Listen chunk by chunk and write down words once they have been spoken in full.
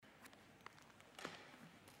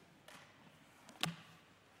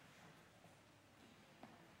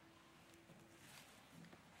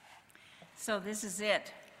So this is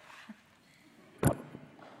it.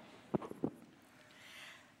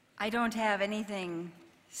 I don't have anything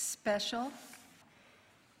special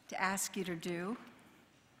to ask you to do.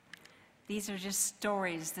 These are just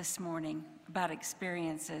stories this morning about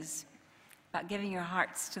experiences, about giving your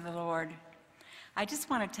hearts to the Lord. I just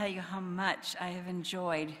want to tell you how much I have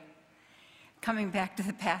enjoyed coming back to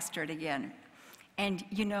the pastorate again. And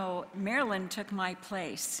you know, Marilyn took my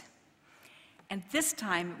place. And this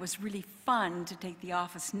time it was really fun to take the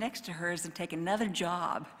office next to hers and take another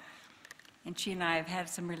job. And she and I have had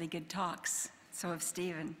some really good talks. So have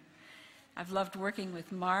Stephen. I've loved working with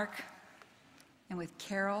Mark and with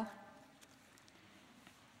Carol.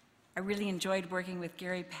 I really enjoyed working with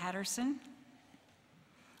Gary Patterson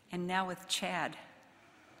and now with Chad.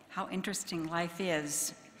 How interesting life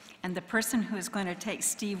is. And the person who is going to take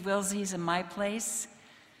Steve Wilsey's in my place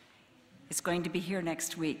is going to be here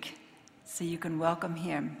next week. So you can welcome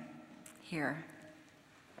him here.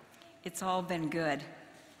 It's all been good.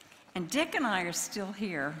 And Dick and I are still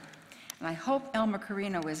here. And I hope Elmer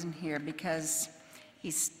Carino isn't here because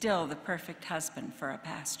he's still the perfect husband for a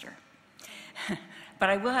pastor. But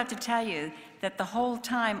I will have to tell you that the whole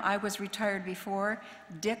time I was retired before,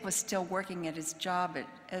 Dick was still working at his job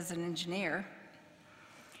as an engineer.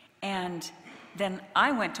 And then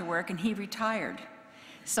I went to work and he retired.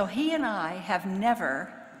 So he and I have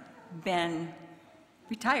never been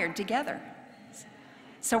retired together.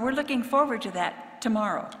 So we're looking forward to that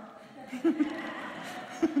tomorrow.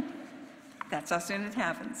 That's how soon it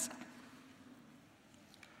happens.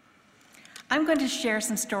 I'm going to share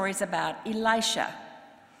some stories about Elisha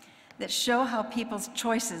that show how people's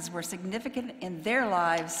choices were significant in their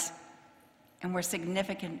lives and were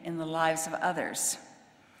significant in the lives of others.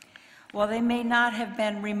 While they may not have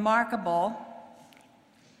been remarkable,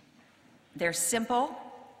 they're simple.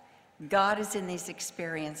 God is in these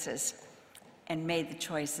experiences and made the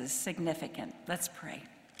choices significant. Let's pray.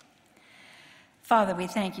 Father, we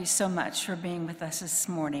thank you so much for being with us this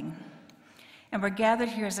morning. And we're gathered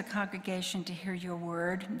here as a congregation to hear your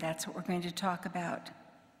word. That's what we're going to talk about.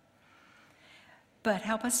 But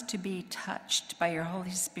help us to be touched by your Holy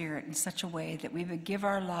Spirit in such a way that we would give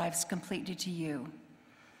our lives completely to you.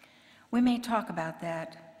 We may talk about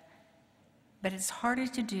that, but it's harder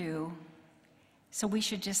to do. So we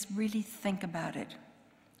should just really think about it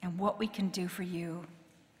and what we can do for you,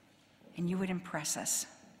 and you would impress us.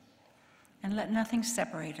 And let nothing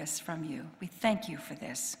separate us from you. We thank you for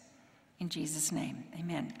this. In Jesus' name,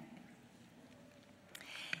 amen.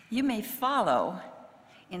 You may follow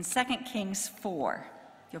in 2 Kings 4.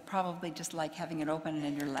 You'll probably just like having it open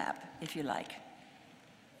in your lap, if you like.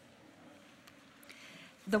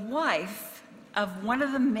 The wife of one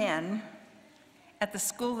of the men at the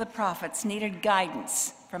school of the prophets needed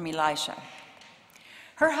guidance from Elisha.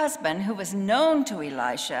 Her husband, who was known to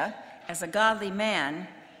Elisha as a godly man,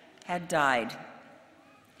 had died.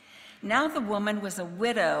 Now the woman was a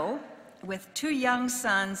widow with 2 young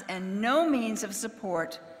sons and no means of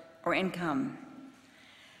support or income.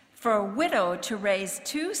 For a widow to raise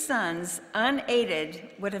 2 sons unaided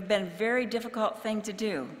would have been a very difficult thing to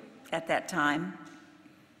do at that time.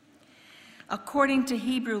 According to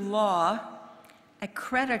Hebrew law, a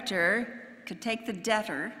creditor could take the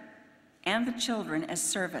debtor and the children as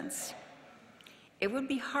servants. It would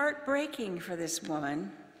be heartbreaking for this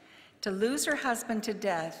woman to lose her husband to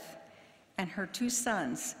death and her 2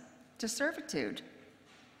 sons to servitude.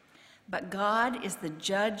 But God is the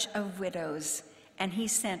judge of widows, and he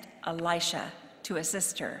sent Elisha to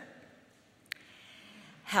assist her.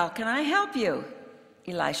 "How can I help you?"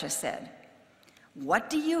 Elisha said. "What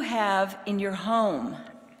do you have in your home?"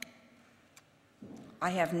 "I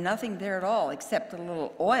have nothing there at all except a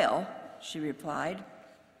little oil," she replied.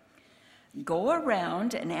 "Go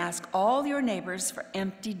around and ask all your neighbors for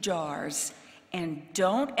empty jars, and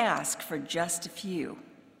don't ask for just a few,"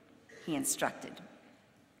 he instructed.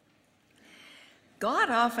 God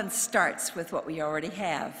often starts with what we already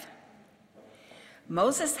have.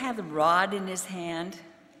 Moses had the rod in his hand.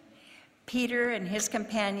 Peter and his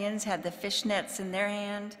companions had the fish nets in their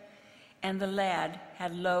hand, and the lad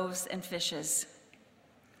had loaves and fishes.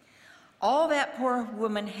 All that poor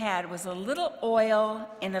woman had was a little oil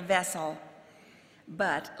in a vessel,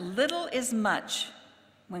 but little is much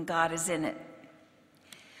when God is in it.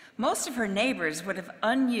 Most of her neighbors would have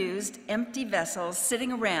unused, empty vessels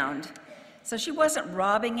sitting around, so she wasn't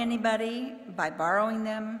robbing anybody by borrowing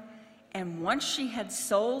them, and once she had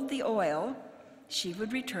sold the oil, she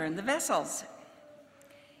would return the vessels.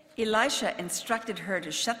 Elisha instructed her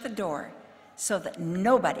to shut the door so that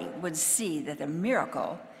nobody would see that a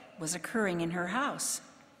miracle was occurring in her house.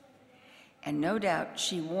 and no doubt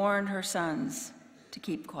she warned her sons to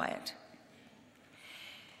keep quiet.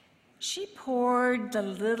 She poured the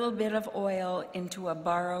little bit of oil into a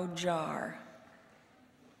borrowed jar,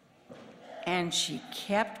 and she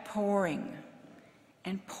kept pouring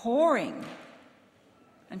and pouring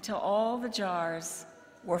until all the jars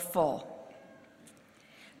were full.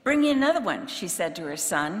 "Bring me another one," she said to her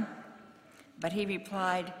son, but he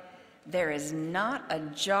replied, "There is not a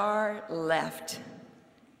jar left."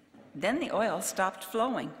 Then the oil stopped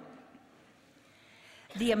flowing.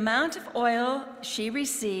 The amount of oil she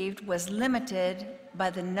received was limited by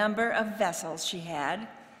the number of vessels she had,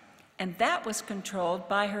 and that was controlled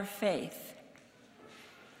by her faith.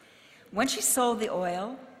 When she sold the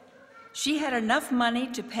oil, she had enough money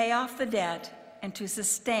to pay off the debt and to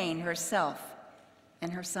sustain herself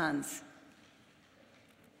and her sons.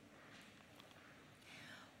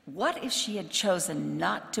 What if she had chosen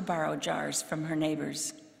not to borrow jars from her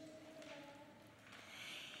neighbors?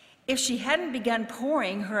 If she hadn't begun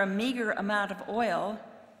pouring her meager amount of oil,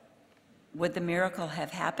 would the miracle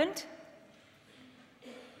have happened?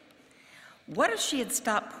 What if she had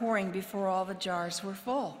stopped pouring before all the jars were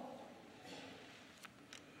full?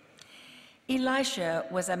 Elisha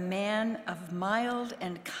was a man of mild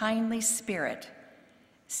and kindly spirit,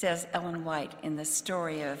 says Ellen White in the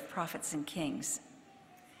story of Prophets and Kings.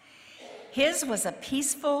 His was a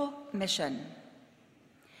peaceful mission.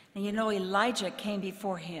 And you know, Elijah came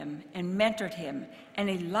before him and mentored him, and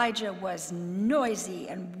Elijah was noisy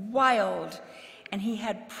and wild, and he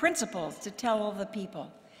had principles to tell all the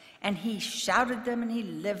people, and he shouted them and he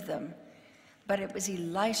lived them. But it was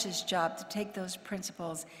Elisha's job to take those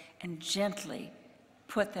principles and gently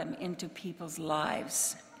put them into people's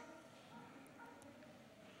lives.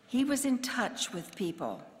 He was in touch with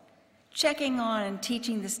people, checking on and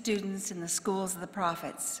teaching the students in the schools of the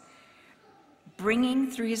prophets, bringing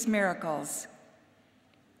through his miracles,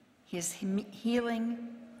 his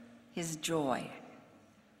healing, his joy.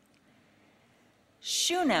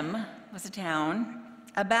 Shunem was a town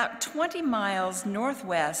about 20 miles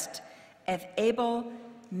northwest of Abel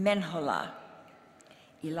Menholah,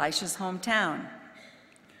 Elisha's hometown.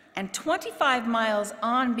 And 25 miles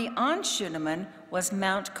on beyond Shunem was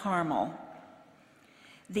Mount Carmel.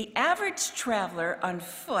 The average traveler on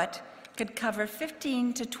foot could cover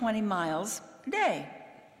 15 to 20 miles a day.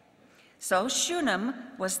 So Shunem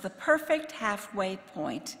was the perfect halfway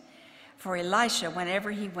point for Elisha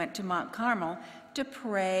whenever he went to Mount Carmel to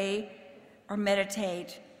pray or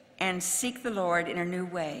meditate and seek the Lord in a new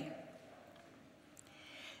way.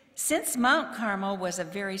 Since Mount Carmel was a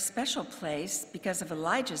very special place because of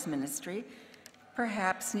Elijah's ministry,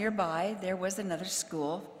 perhaps nearby there was another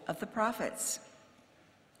school of the prophets.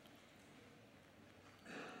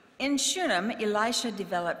 In Shunem, Elisha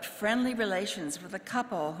developed friendly relations with a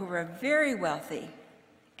couple who were very wealthy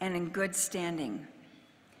and in good standing.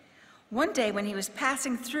 One day when he was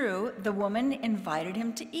passing through, the woman invited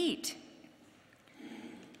him to eat.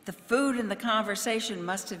 The food and the conversation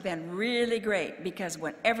must have been really great because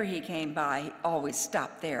whenever he came by, he always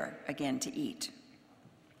stopped there again to eat.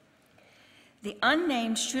 The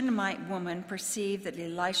unnamed Shunammite woman perceived that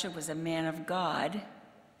Elisha was a man of God,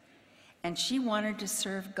 and she wanted to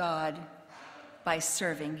serve God by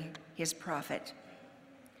serving his prophet.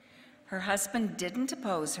 Her husband didn't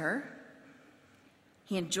oppose her.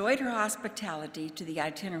 He enjoyed her hospitality to the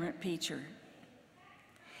itinerant preacher.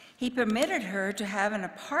 He permitted her to have an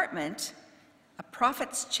apartment, a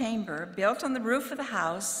prophet's chamber, built on the roof of the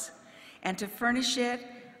house, and to furnish it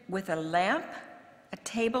with a lamp, a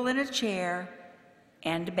table and a chair,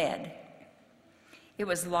 and a bed. It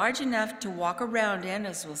was large enough to walk around in,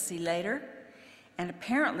 as we'll see later, and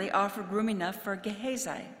apparently offered room enough for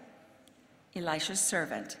Gehazi, Elisha's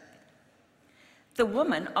servant. The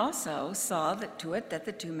woman also saw to it that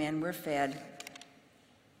the two men were fed.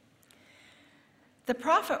 The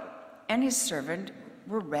prophet and his servant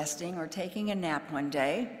were resting or taking a nap one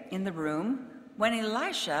day in the room when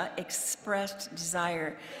Elisha expressed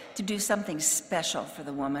desire to do something special for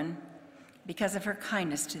the woman because of her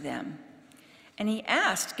kindness to them. And he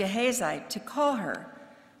asked Gehazi to call her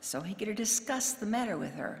so he could discuss the matter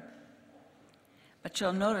with her. But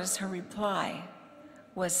you'll notice her reply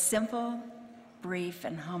was simple, brief,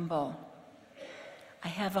 and humble. "I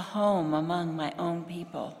have a home among my own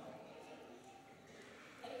people."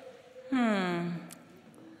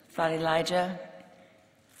 Thought Elijah.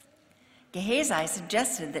 Gehazi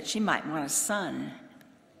suggested that she might want a son.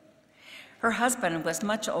 Her husband was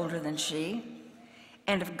much older than she,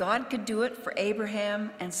 and if God could do it for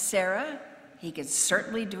Abraham and Sarah, he could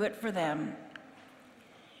certainly do it for them.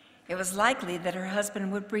 It was likely that her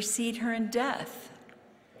husband would precede her in death,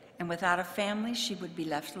 and without a family, she would be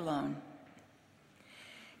left alone.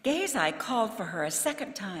 Gehazi called for her a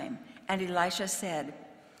second time, and Elisha said,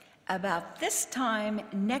 "About this time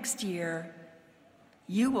next year,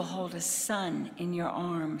 you will hold a son in your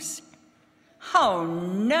arms." "Oh,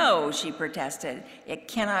 no," she protested. "It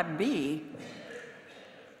cannot be."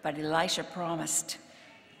 But Elisha promised.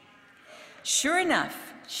 Sure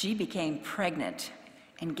enough, she became pregnant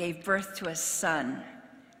and gave birth to a son.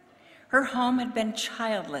 Her home had been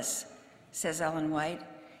childless, says Ellen White,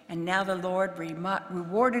 and now the Lord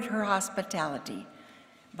rewarded her hospitality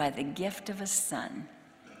by the gift of a son.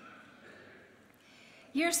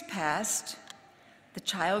 Years passed, the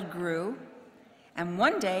child grew, and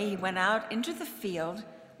one day he went out into the field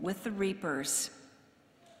with the reapers.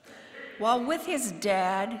 While with his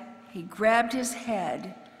dad, he grabbed his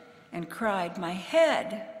head and cried, "My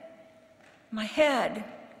head, my head."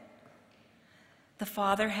 The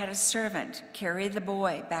father had a servant carry the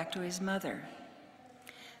boy back to his mother.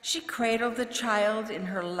 She cradled the child in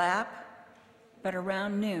her lap, but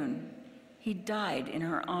around noon, he died in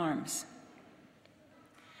her arms.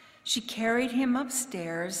 She carried him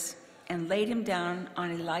upstairs and laid him down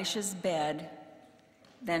on Elisha's bed,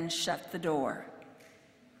 then shut the door.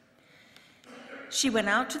 She went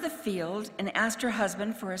out to the field and asked her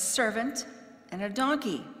husband for a servant and a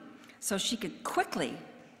donkey so she could quickly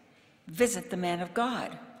visit the man of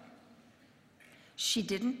God. She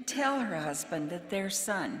didn't tell her husband that their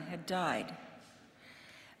son had died.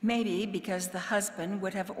 Maybe because the husband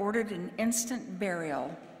would have ordered an instant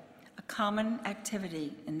burial, a common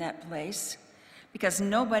activity in that place, because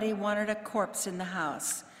nobody wanted a corpse in the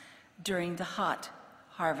house during the hot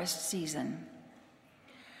harvest season.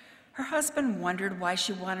 Her husband wondered why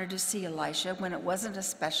she wanted to see Elisha when it wasn't a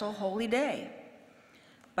special holy day.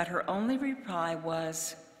 But her only reply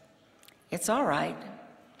was, "It's all right."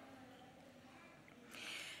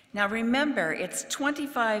 Now remember, it's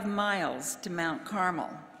 25 miles to Mount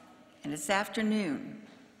Carmel, and it's afternoon.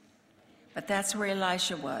 But that's where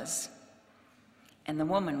Elisha was, and the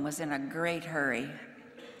woman was in a great hurry.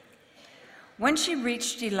 When she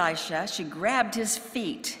reached Elisha, she grabbed his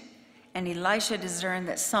feet, and Elisha discerned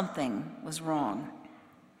that something was wrong.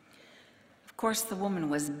 Of course, the woman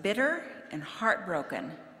was bitter and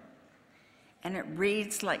heartbroken, and it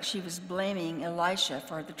reads like she was blaming Elisha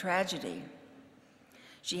for the tragedy.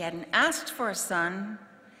 She hadn't asked for a son,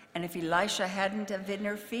 and if Elisha hadn't have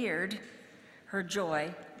interfered, her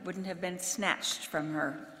joy wouldn't have been snatched from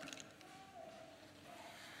her.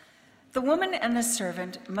 The woman and the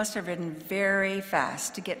servant must have ridden very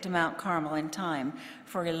fast to get to Mount Carmel in time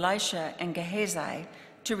for Elisha and Gehazi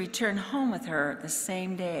to return home with her the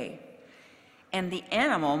same day. And the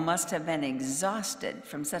animal must have been exhausted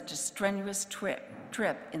from such a strenuous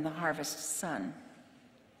trip in the harvest sun.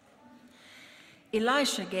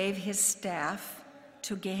 Elisha gave his staff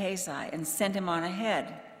to Gehazi and sent him on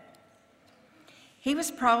ahead. He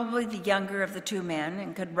was probably the younger of the two men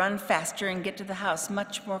and could run faster and get to the house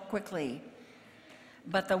much more quickly.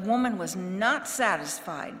 But the woman was not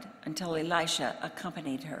satisfied until Elisha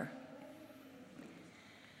accompanied her.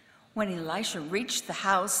 When Elisha reached the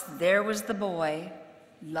house, there was the boy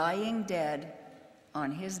lying dead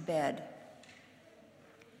on his bed.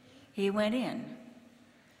 He went in,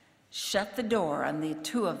 shut the door on the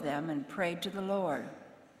two of them, and prayed to the Lord.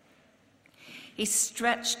 He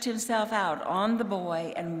stretched himself out on the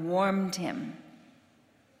boy and warmed him,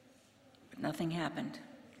 but nothing happened.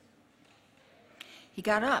 He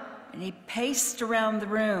got up and he paced around the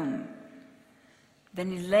room. Then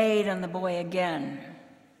he laid on the boy again.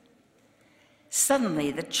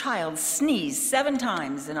 Suddenly, the child sneezed 7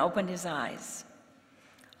 times and opened his eyes.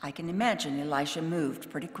 I can imagine Elisha moved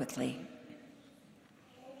pretty quickly.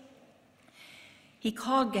 He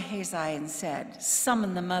called Gehazi and said,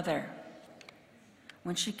 "Summon the mother."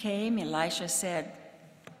 When she came, Elisha said,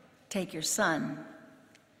 "Take your son."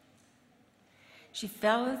 She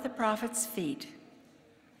fell at the prophet's feet,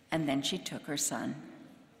 and then she took her son.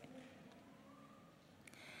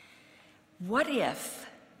 What if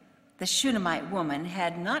the Shunammite woman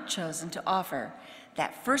had not chosen to offer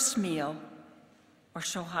that first meal or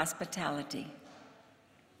show hospitality?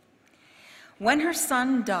 When her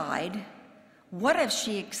son died, what if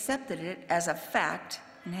she accepted it as a fact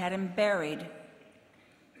and had him buried?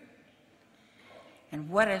 And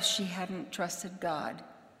what if she hadn't trusted God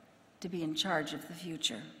to be in charge of the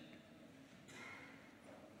future?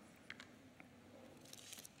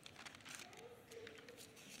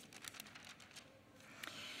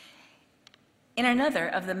 In another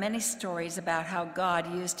of the many stories about how God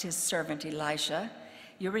used his servant Elisha,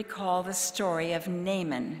 you recall the story of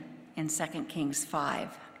Naaman in 2 Kings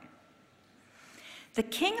 5. The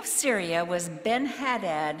king of Syria was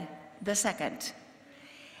Ben-Hadad II,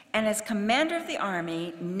 and as commander of the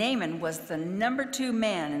army, Naaman was the number 2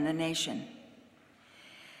 man in the nation.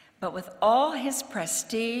 But with all his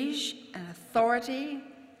prestige and authority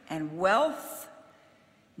and wealth,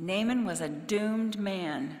 Naaman was a doomed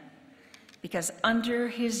man, because under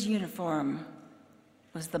his uniform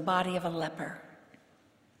was the body of a leper.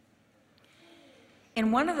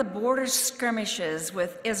 In one of the border skirmishes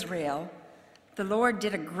with Israel, the Lord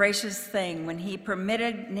did a gracious thing when he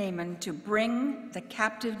permitted Naaman to bring the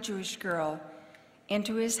captive Jewish girl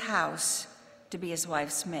into his house to be his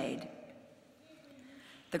wife's maid.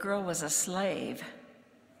 The girl was a slave,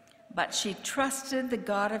 but she trusted the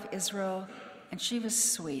God of Israel, and she was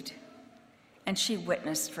sweet, and she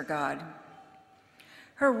witnessed for God.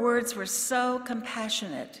 Her words were so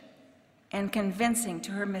compassionate and convincing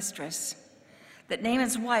to her mistress that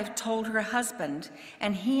Naaman's wife told her husband,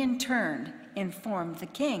 and he in turn informed the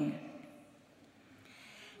king.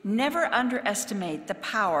 Never underestimate the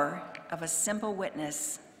power of a simple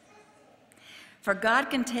witness, for God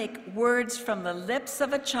can take words from the lips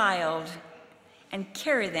of a child and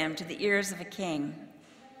carry them to the ears of a king.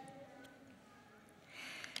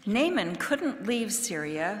 Naaman couldn't leave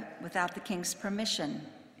Syria without the king's permission,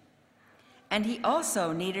 and he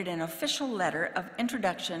also needed an official letter of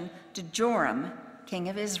introduction to Joram, king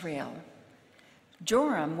of Israel.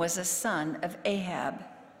 Joram was a son of Ahab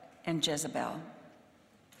and Jezebel.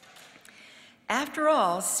 After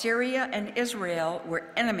all, Syria and Israel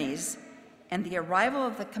were enemies, and the arrival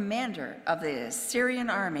of the commander of the Syrian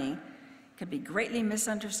army could be greatly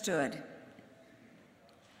misunderstood.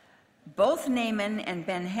 Both Naaman and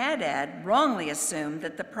Ben-Hadad wrongly assumed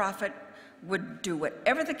that the prophet would do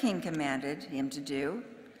whatever the king commanded him to do,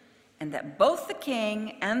 and that both the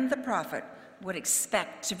king and the prophet would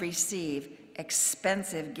expect to receive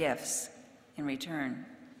expensive gifts in return.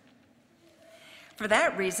 For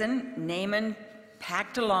that reason, Naaman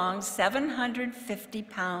packed along 750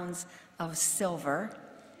 pounds of silver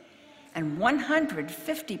and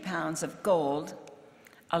 150 pounds of gold,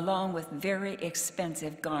 along with very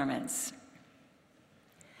expensive garments.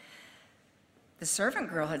 The servant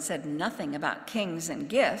girl had said nothing about kings and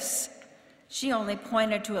gifts. She only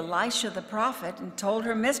pointed to Elisha the prophet and told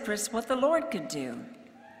her mistress what the Lord could do.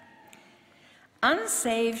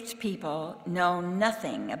 Unsaved people know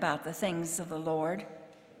nothing about the things of the Lord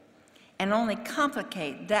and only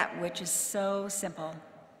complicate that which is so simple.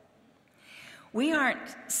 We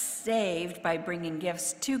aren't saved by bringing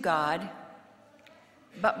gifts to God,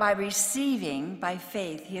 but by receiving by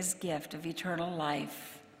faith his gift of eternal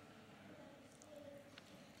life.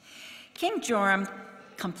 King Joram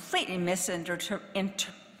completely misinterpreted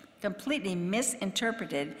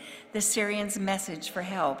the Syrians' message for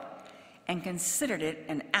help and considered it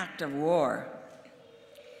an act of war.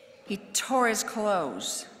 He tore his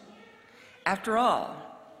clothes. After all,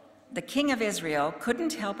 the king of Israel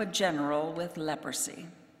couldn't help a general with leprosy.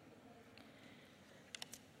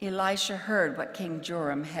 Elisha heard what King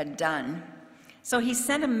Joram had done, so he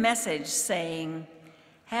sent a message saying,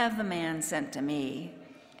 "Have the man sent to me,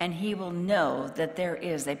 and he will know that there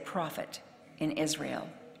is a prophet in Israel."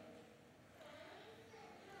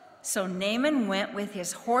 So Naaman went with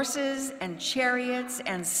his horses and chariots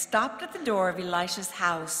and stopped at the door of Elisha's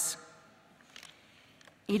house.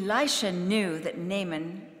 Elisha knew that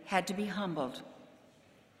Naaman had to be humbled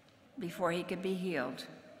before he could be healed.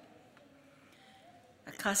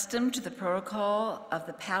 Accustomed to the protocol of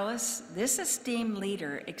the palace, this esteemed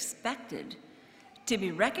leader expected to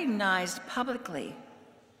be recognized publicly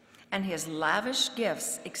and his lavish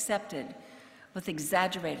gifts accepted with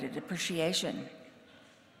exaggerated appreciation,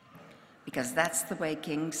 because that's the way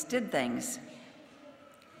kings did things.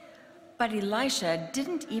 But Elisha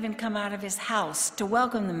didn't even come out of his house to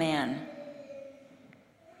welcome the man.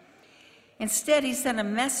 Instead, he sent a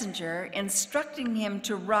messenger instructing him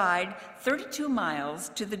to ride 32 miles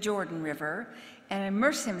to the Jordan River and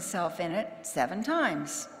immerse himself in it 7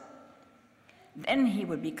 times. Then he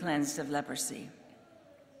would be cleansed of leprosy.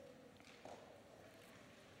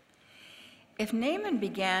 If Naaman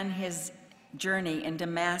began his journey in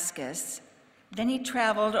Damascus, then he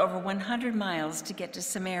traveled over 100 miles to get to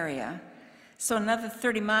Samaria, so another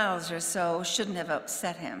 30 miles or so shouldn't have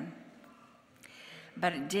upset him.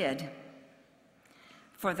 But it did.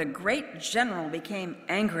 For the great general became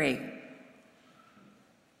angry.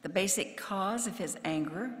 The basic cause of his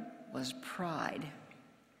anger was pride.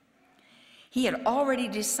 He had already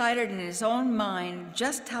decided in his own mind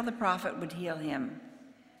just how the prophet would heal him.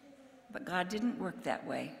 But God didn't work that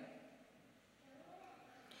way.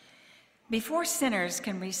 Before sinners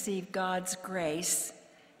can receive God's grace,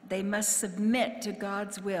 they must submit to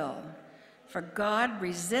God's will, for God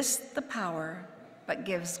resists the power but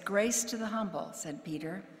gives grace to the humble, said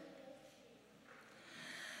Peter.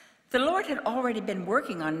 The Lord had already been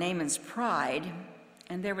working on Naaman's pride,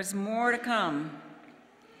 and there was more to come.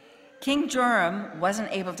 King Joram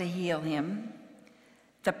wasn't able to heal him.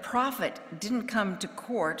 The prophet didn't come to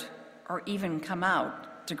court or even come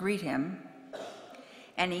out to greet him.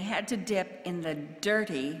 And he had to dip in the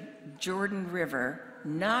dirty Jordan River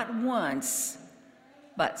not once,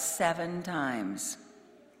 but 7 times.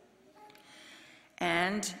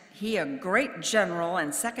 And he, a great general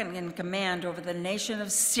and second in command over the nation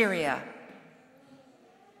of Syria.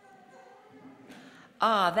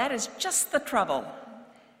 Ah, that is just the trouble,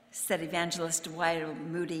 said evangelist Dwight L.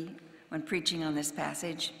 Moody when preaching on this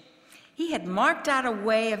passage. He had marked out a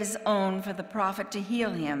way of his own for the prophet to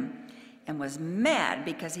heal him and was mad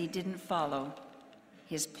because he didn't follow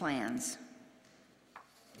his plans.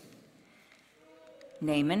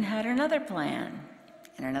 Naaman had another plan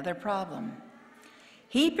and another problem.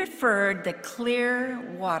 He preferred the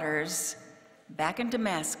clear waters back in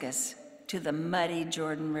Damascus to the muddy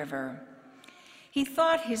Jordan River. He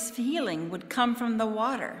thought his healing would come from the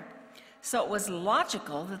water, so it was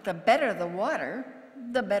logical that the better the water,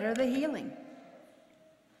 the better the healing.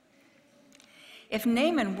 If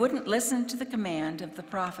Naaman wouldn't listen to the command of the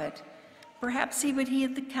prophet, perhaps he would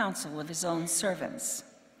heed the counsel of his own servants.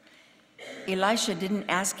 Elisha didn't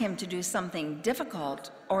ask him to do something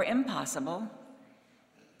difficult or impossible,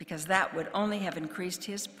 because that would only have increased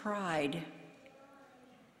his pride.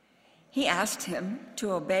 He asked him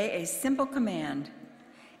to obey a simple command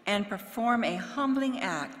and perform a humbling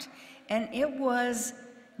act, and it was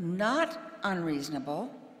not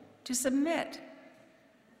unreasonable to submit.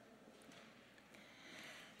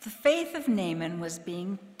 The faith of Naaman was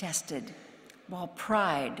being tested while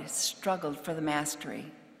pride struggled for the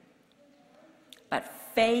mastery. But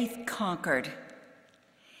faith conquered,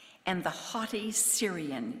 and the haughty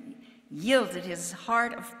Syrian yielded his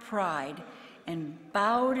heart of pride and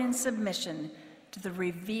bowed in submission to the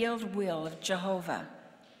revealed will of Jehovah.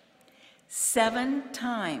 7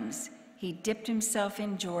 times he dipped himself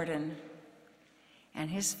in Jordan, and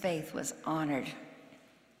his faith was honored.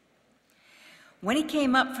 When he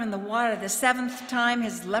came up from the water the 7th time,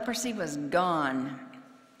 his leprosy was gone,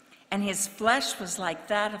 and his flesh was like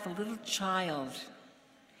that of a little child.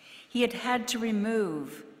 He had had to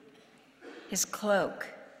remove his cloak,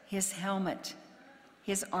 his helmet,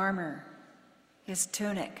 his armor, his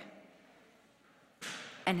tunic,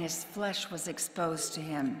 and his flesh was exposed to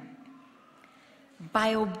him.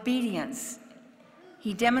 By obedience,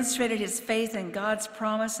 he demonstrated his faith in God's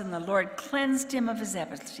promise, and the Lord cleansed him of his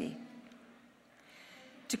leprosy.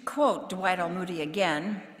 To quote Dwight L. Moody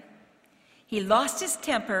again, he lost his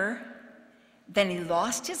temper, then he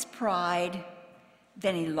lost his pride,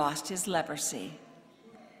 then he lost his leprosy.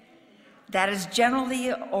 That is generally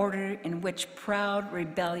the order in which proud,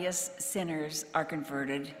 rebellious sinners are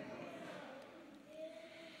converted.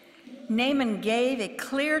 Naaman gave a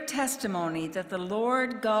clear testimony that the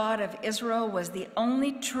Lord God of Israel was the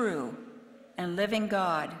only true and living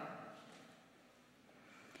God,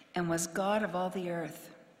 and was God of all the earth.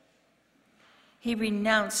 He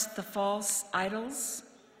renounced the false idols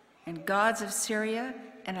and gods of Syria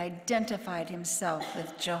and identified himself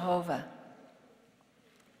with Jehovah.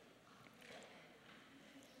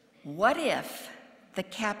 What if the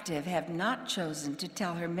captive had not chosen to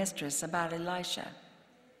tell her mistress about Elisha,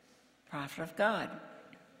 prophet of God?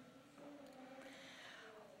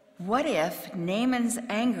 What if Naaman's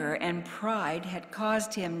anger and pride had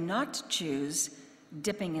caused him not to choose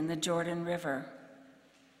dipping in the Jordan River?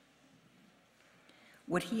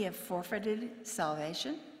 Would he have forfeited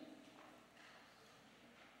salvation?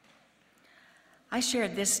 I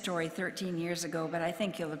shared this story 13 years ago, but I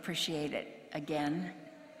think you'll appreciate it again.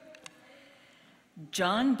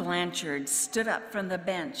 John Blanchard stood up from the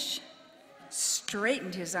bench,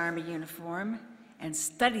 straightened his army uniform, and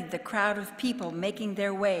studied the crowd of people making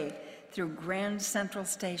their way through Grand Central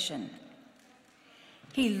Station.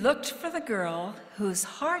 He looked for the girl whose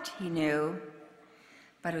heart he knew,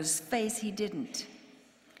 but whose face he didn't,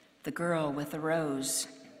 the girl with the rose.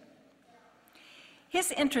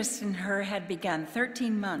 His interest in her had begun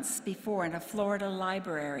 13 months before in a Florida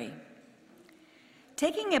library.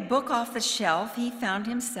 Taking a book off the shelf, he found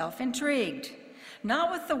himself intrigued,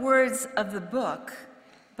 not with the words of the book,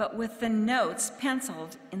 but with the notes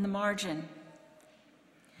penciled in the margin.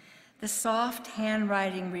 The soft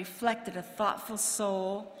handwriting reflected a thoughtful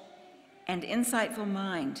soul and insightful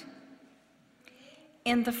mind.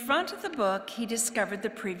 In the front of the book, he discovered the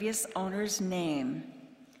previous owner's name,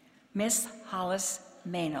 Miss Hollis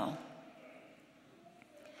Meynell.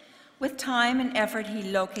 With time and effort, he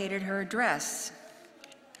located her address.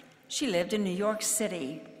 She lived in New York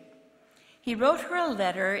City. He wrote her a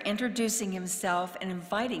letter introducing himself and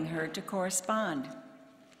inviting her to correspond.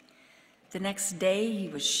 The next day, he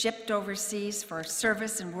was shipped overseas for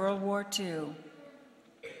service in World War II.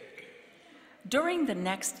 During the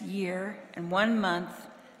next year and 1 month,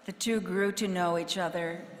 the two grew to know each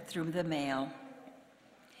other through the mail.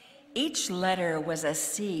 Each letter was a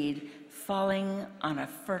seed falling on a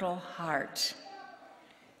fertile heart.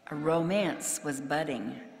 A romance was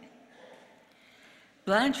budding.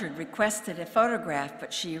 Blanchard requested a photograph,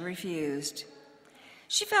 but she refused.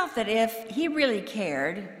 She felt that if he really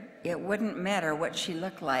cared, it wouldn't matter what she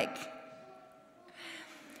looked like.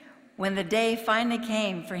 When the day finally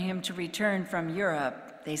came for him to return from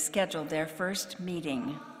Europe, they scheduled their first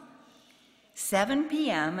meeting. 7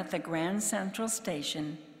 p.m. at the Grand Central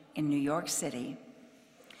Station in New York City.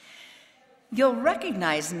 "You'll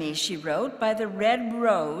recognize me," she wrote, "by the red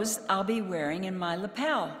rose I'll be wearing in my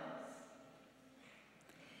lapel."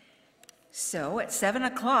 So at 7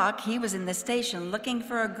 o'clock, he was in the station looking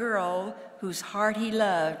for a girl whose heart he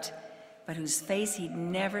loved, but whose face he'd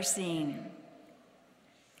never seen.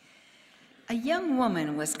 A young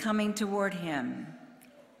woman was coming toward him,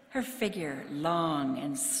 her figure long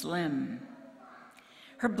and slim.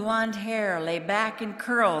 Her blonde hair lay back in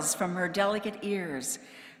curls from her delicate ears.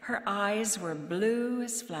 Her eyes were blue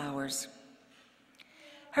as flowers.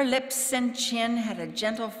 Her lips and chin had a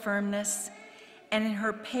gentle firmness, and in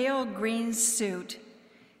her pale green suit,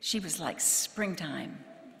 she was like springtime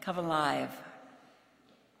come alive.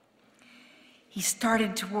 He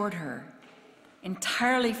started toward her,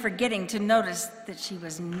 entirely forgetting to notice that she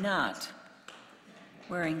was not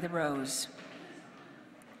wearing the rose.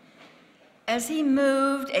 As he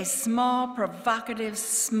moved, a small, provocative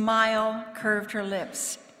smile curved her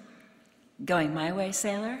lips. "Going my way,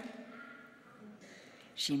 sailor?"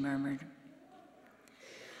 she murmured.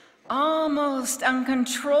 Almost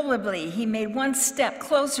uncontrollably, he made one step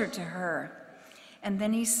closer to her, and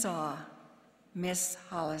then he saw Miss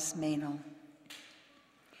Hollis Meynell.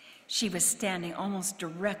 She was standing almost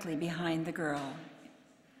directly behind the girl.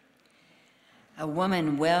 A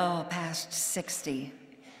woman well past 60.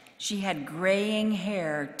 She had graying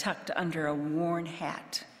hair tucked under a worn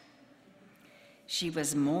hat. She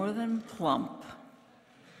was more than plump.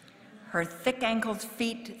 Her thick-ankled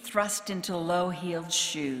feet thrust into low-heeled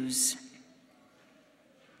shoes.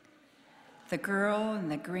 The girl in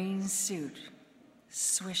the green suit,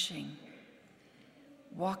 swishing,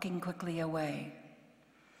 walking quickly away.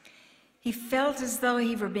 He felt as though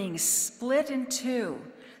he were being split in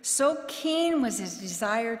two. So keen was his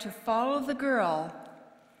desire to follow the girl,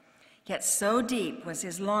 yet so deep was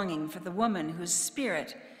his longing for the woman whose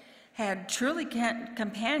spirit had truly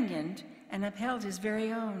companioned and upheld his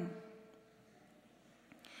very own.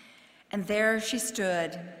 And there she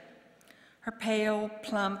stood. Her pale,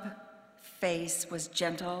 plump face was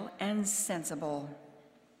gentle and sensible.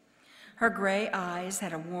 Her gray eyes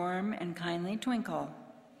had a warm and kindly twinkle.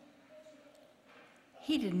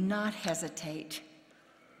 He did not hesitate.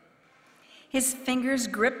 His fingers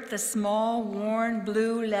gripped the small, worn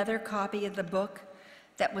blue leather copy of the book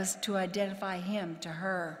that was to identify him to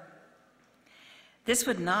her. This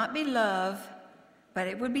would not be love, but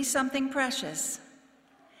it would be something precious,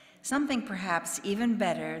 something perhaps even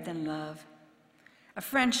better than love, a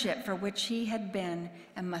friendship for which he had been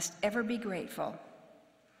and must ever be grateful.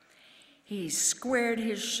 He squared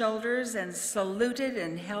his shoulders and saluted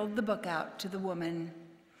and held the book out to the woman,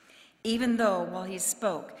 even though while he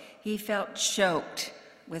spoke, he felt choked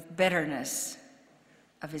with bitterness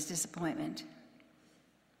of his disappointment.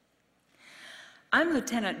 "I'm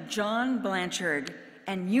Lieutenant John Blanchard,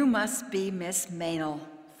 and you must be Miss Meynell.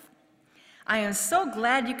 I am so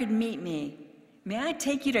glad you could meet me. May I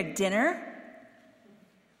take you to dinner?"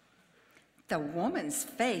 The woman's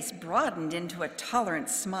face broadened into a tolerant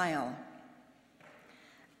smile.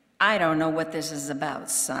 "I don't know what this is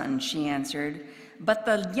about, son," she answered, "but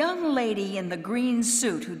the young lady in the green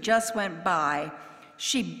suit who just went by,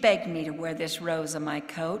 she begged me to wear this rose on my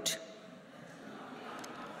coat.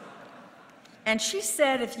 And she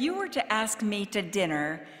said if you were to ask me to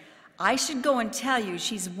dinner, I should go and tell you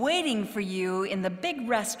she's waiting for you in the big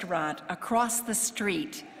restaurant across the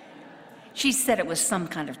street. She said it was some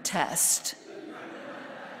kind of test."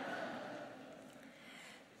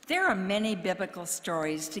 There are many biblical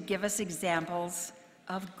stories to give us examples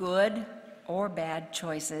of good or bad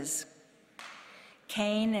choices.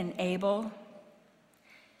 Cain and Abel,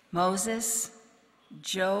 Moses,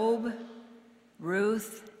 Job,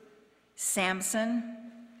 Ruth, Samson,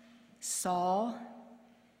 Saul,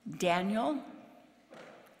 Daniel,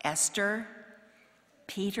 Esther,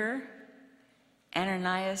 Peter,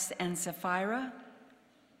 Ananias and Sapphira,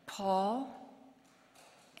 Paul,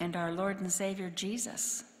 and our Lord and Savior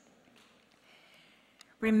Jesus.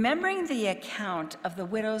 Remembering the account of the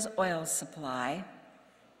widow's oil supply,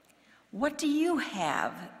 what do you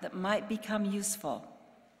have that might become useful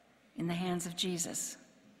in the hands of Jesus?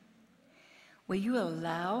 Will you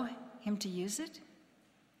allow him to use it?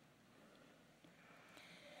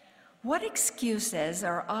 What excuses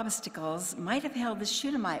or obstacles might have held the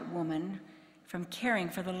Shunammite woman from caring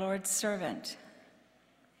for the Lord's servant?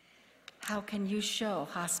 How can you show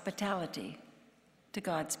hospitality to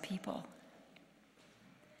God's people?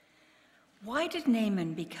 Why did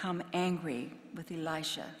Naaman become angry with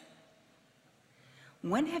Elisha?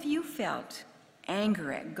 When have you felt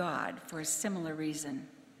anger at God for a similar reason?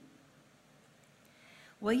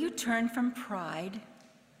 Will you turn from pride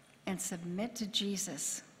and submit to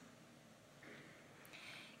Jesus?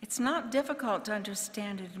 It's not difficult to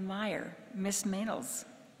understand and admire Miss Maynell's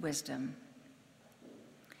wisdom.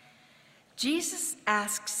 Jesus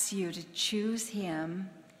asks you to choose him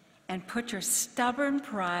and put your stubborn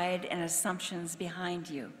pride and assumptions behind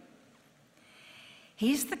you.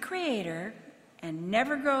 He's the creator and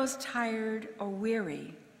never grows tired or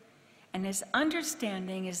weary, and his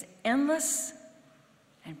understanding is endless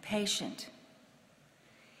and patient.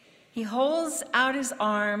 He holds out his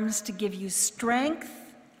arms to give you strength,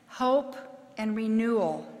 hope, and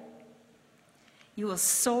renewal. You will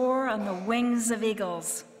soar on the wings of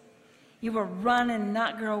eagles. You will run and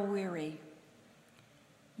not grow weary.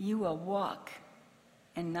 You will walk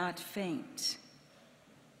and not faint.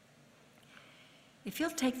 If you'll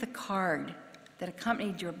take the card that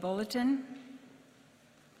accompanied your bulletin,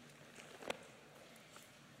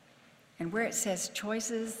 and where it says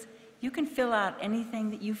choices, you can fill out anything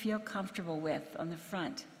that you feel comfortable with on the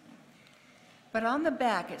front. But on the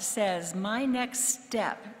back it says, my next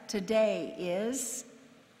step today is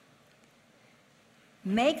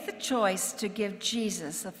make the choice to give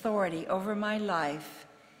Jesus authority over my life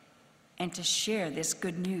and to share this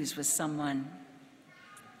good news with someone.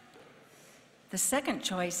 The second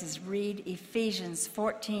choice is read Ephesians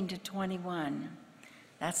 14-21.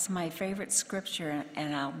 That's my favorite scripture,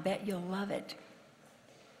 and I'll bet you'll love it.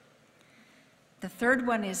 The third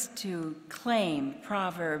one is to claim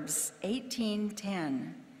Proverbs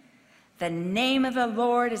 18:10. The name of the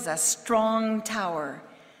Lord is a strong tower.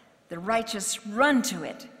 The righteous run to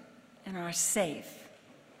it and are safe.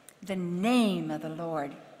 The name of the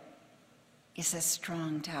Lord is a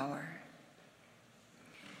strong tower.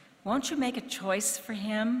 Won't you make a choice for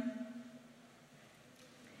him?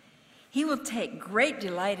 He will take great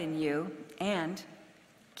delight in you, and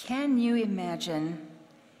can you imagine,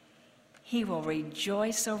 he will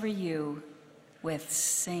rejoice over you with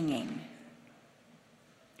singing.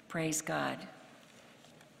 Praise God.